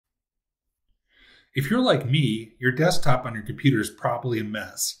If you're like me, your desktop on your computer is probably a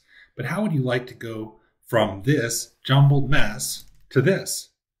mess. But how would you like to go from this jumbled mess to this?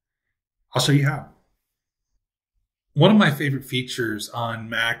 I'll show you how. One of my favorite features on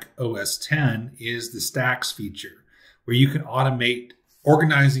Mac OS X is the Stacks feature, where you can automate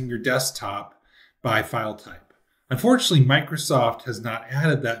organizing your desktop by file type. Unfortunately, Microsoft has not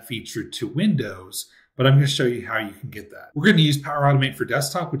added that feature to Windows, but I'm going to show you how you can get that. We're going to use Power Automate for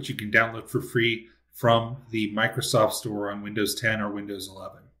Desktop, which you can download for free from the Microsoft Store on Windows 10 or Windows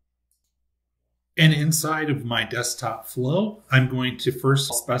 11. And inside of my desktop flow, I'm going to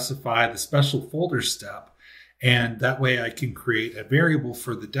first specify the special folder step. And that way I can create a variable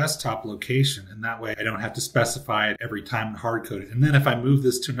for the desktop location. And that way I don't have to specify it every time and hard code it. And then if I move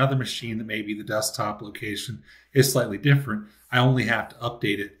this to another machine that maybe the desktop location is slightly different, I only have to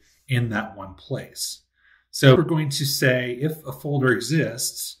update it in that one place. So we're going to say if a folder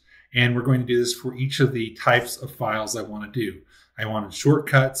exists, and we're going to do this for each of the types of files I want to do. I wanted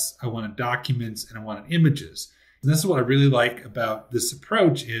shortcuts, I wanted documents, and I wanted images. And this is what I really like about this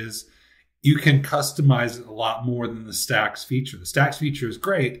approach is you can customize it a lot more than the Stacks feature. The Stacks feature is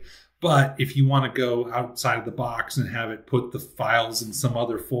great, but if you want to go outside of the box and have it put the files in some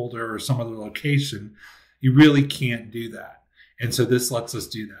other folder or some other location, you really can't do that. And so this lets us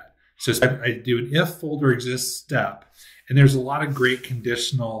do that. So I do an if folder exists step, and there's a lot of great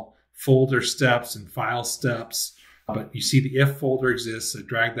conditional folder steps and file steps. But you see the if folder exists, I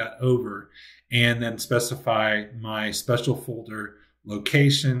drag that over and then specify my special folder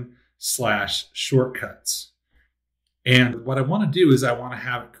location / shortcuts. And what I want to do is I want to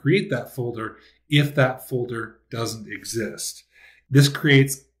have it create that folder if that folder doesn't exist. This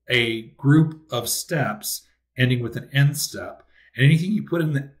creates a group of steps ending with an end step. And anything you put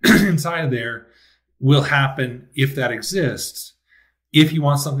in the inside of there will happen if that exists. If you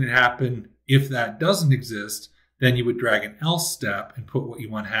want something to happen if that doesn't exist, then you would drag an else step and put what you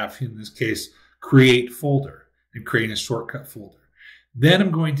want to have, in this case, create folder, and create a shortcut folder. Then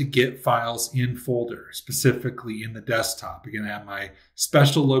I'm going to get files in folder, specifically in the desktop. Again, I have my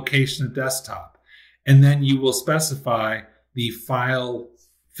special location of desktop. And then you will specify the file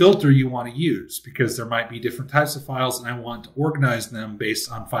filter you want to use, because there might be different types of files and I want to organize them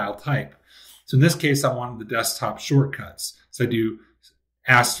based on file type. So in this case, I wanted the desktop shortcuts. So I do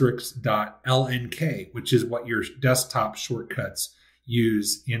 *.lnk, which is what your desktop shortcuts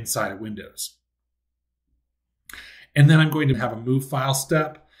use inside of Windows. And then I'm going to have a move file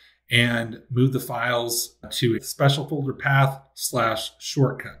step and move the files to a special folder path /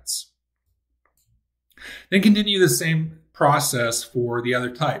 shortcuts. Then continue the same process for the other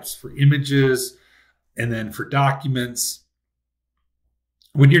types, for images and then for documents.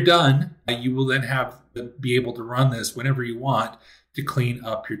 When you're done, you will then be able to run this whenever you want to clean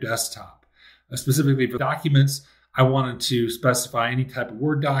up your desktop. Specifically for documents, I wanted to specify any type of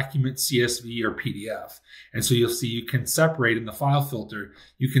Word document, CSV, or PDF. And so you'll see you can separate in the file filter,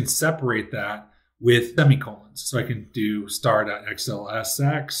 you can separate that with semicolons. So I can do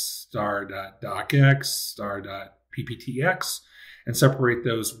 *.xlsx, *.docx, *.pptx, and separate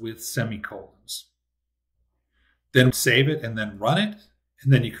those with semicolons. Then save it and then run it.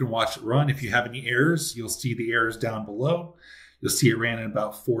 And then you can watch it run. If you have any errors, you'll see the errors down below. You'll see it ran in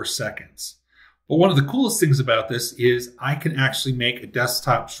about 4 seconds. But one of the coolest things about this is I can actually make a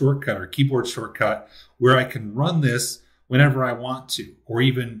desktop shortcut or keyboard shortcut where I can run this whenever I want to, or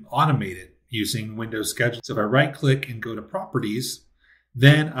even automate it using Windows Schedule. So if I right click and go to Properties,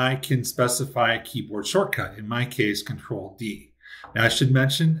 then I can specify a keyboard shortcut, in my case, Control D. Now I should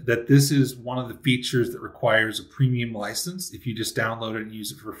mention that this is one of the features that requires a premium license. If you just download it and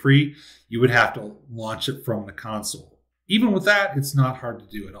use it for free, you would have to launch it from the console. Even with that, it's not hard to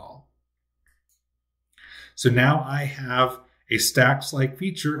do at all. So now I have a Stacks-like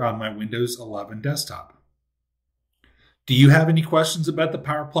feature on my Windows 11 desktop. Do you have any questions about the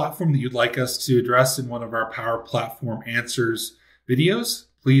Power Platform that you'd like us to address in one of our Power Platform Answers videos?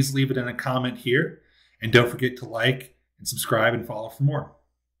 Please leave it in a comment here. And don't forget to like and subscribe and follow for more.